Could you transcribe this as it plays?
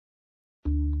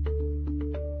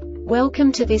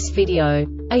Welcome to this video.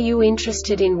 Are you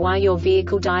interested in why your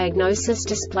vehicle diagnosis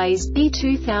displays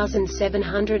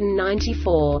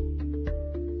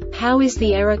B2794? How is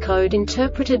the error code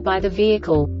interpreted by the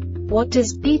vehicle? What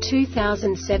does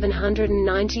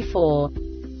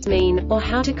B2794 mean, or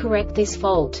how to correct this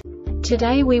fault?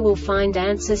 Today we will find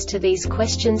answers to these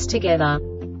questions together.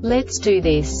 Let's do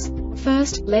this.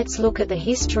 First, let's look at the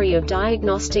history of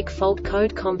diagnostic fault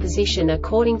code composition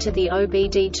according to the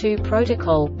OBD2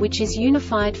 protocol, which is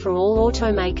unified for all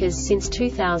automakers since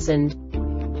 2000.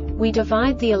 We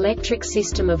divide the electric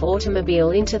system of automobile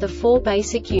into the four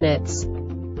basic units: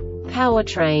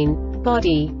 powertrain,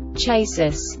 body,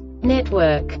 chassis,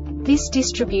 network. This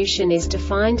distribution is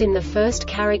defined in the first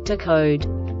character code.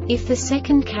 If the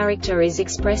second character is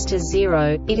expressed as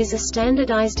 0, it is a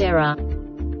standardized error.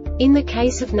 In the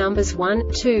case of numbers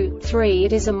 1, 2, 3,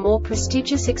 it is a more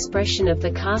prestigious expression of the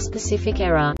car-specific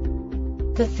error.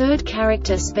 The third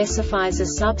character specifies a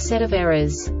subset of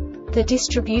errors. The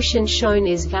distribution shown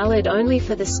is valid only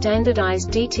for the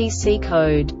standardized DTC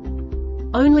code.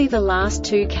 Only the last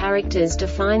two characters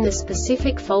define the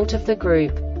specific fault of the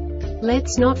group.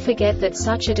 Let's not forget that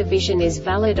such a division is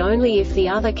valid only if the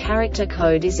other character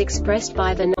code is expressed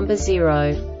by the number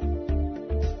 0.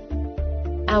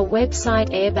 Our website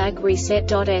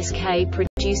airbagreset.sk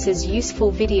produces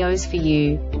useful videos for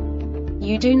you.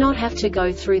 You do not have to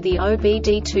go through the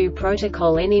OBD2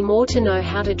 protocol anymore to know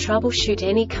how to troubleshoot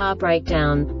any car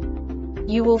breakdown.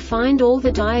 You will find all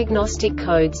the diagnostic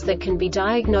codes that can be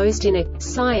diagnosed in a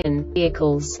Scion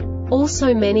vehicles.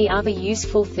 Also many other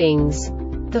useful things.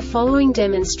 The following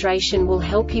demonstration will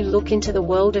help you look into the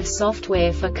world of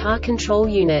software for car control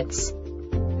units.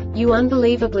 You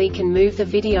unbelievably can move the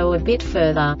video a bit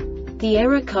further. The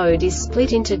error code is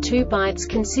split into 2 bytes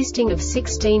consisting of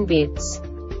 16 bits.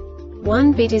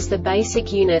 1 bit is the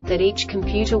basic unit that each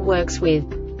computer works with.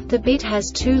 The bit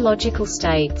has 2 logical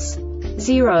states: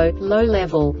 0, low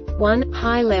level, 1,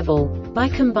 high level. By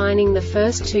combining the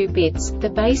first 2 bits, the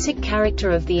basic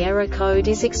character of the error code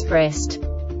is expressed.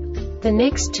 The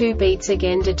next 2 beats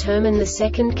again determine the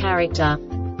second character.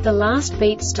 The last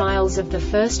beat styles of the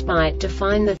first byte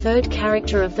define the third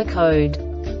character of the code.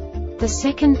 The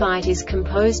second byte is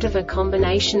composed of a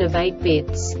combination of 8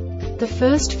 bits. The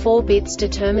first 4 bits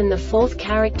determine the fourth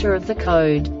character of the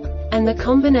code. And the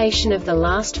combination of the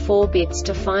last 4 bits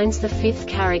defines the fifth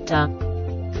character.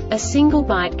 A single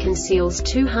byte conceals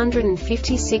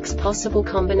 256 possible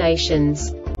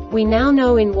combinations. We now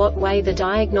know in what way the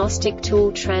diagnostic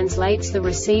tool translates the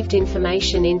received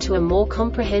information into a more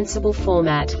comprehensible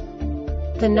format.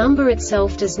 The number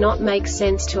itself does not make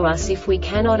sense to us if we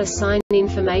cannot assign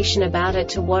information about it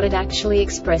to what it actually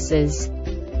expresses.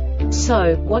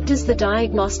 So, what does the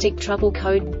Diagnostic Trouble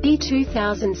Code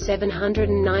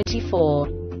B2794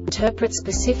 interpret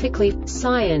specifically for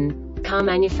Scion car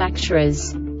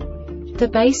manufacturers? The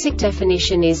basic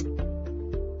definition is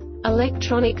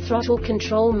electronic throttle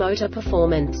control motor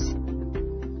performance.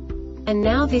 And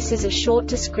now this is a short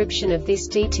description of this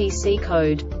DTC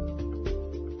code.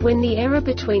 When the error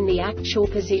between the actual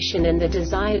position and the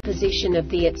desired position of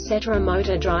the etc.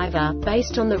 motor driver,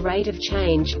 based on the rate of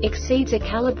change, exceeds a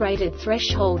calibrated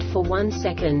threshold for 1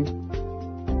 second.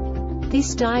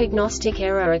 This diagnostic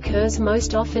error occurs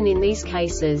most often in these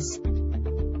cases: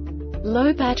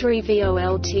 low battery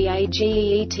voltage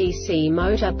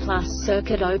motor plus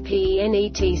circuit open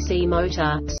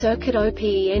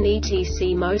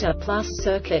motor plus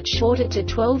circuit shorted to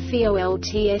 12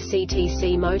 volts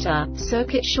motor,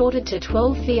 circuit shorted to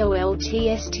 12 volts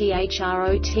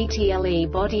THROTTLE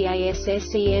body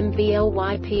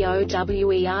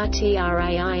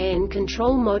ASSEMBLYPOWERTRAIN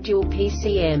control module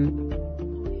PCM.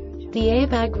 The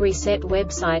Airbag Reset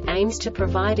website aims to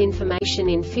provide information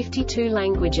in 52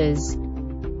 languages.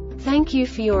 Thank you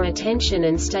for your attention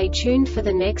and stay tuned for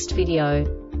the next video.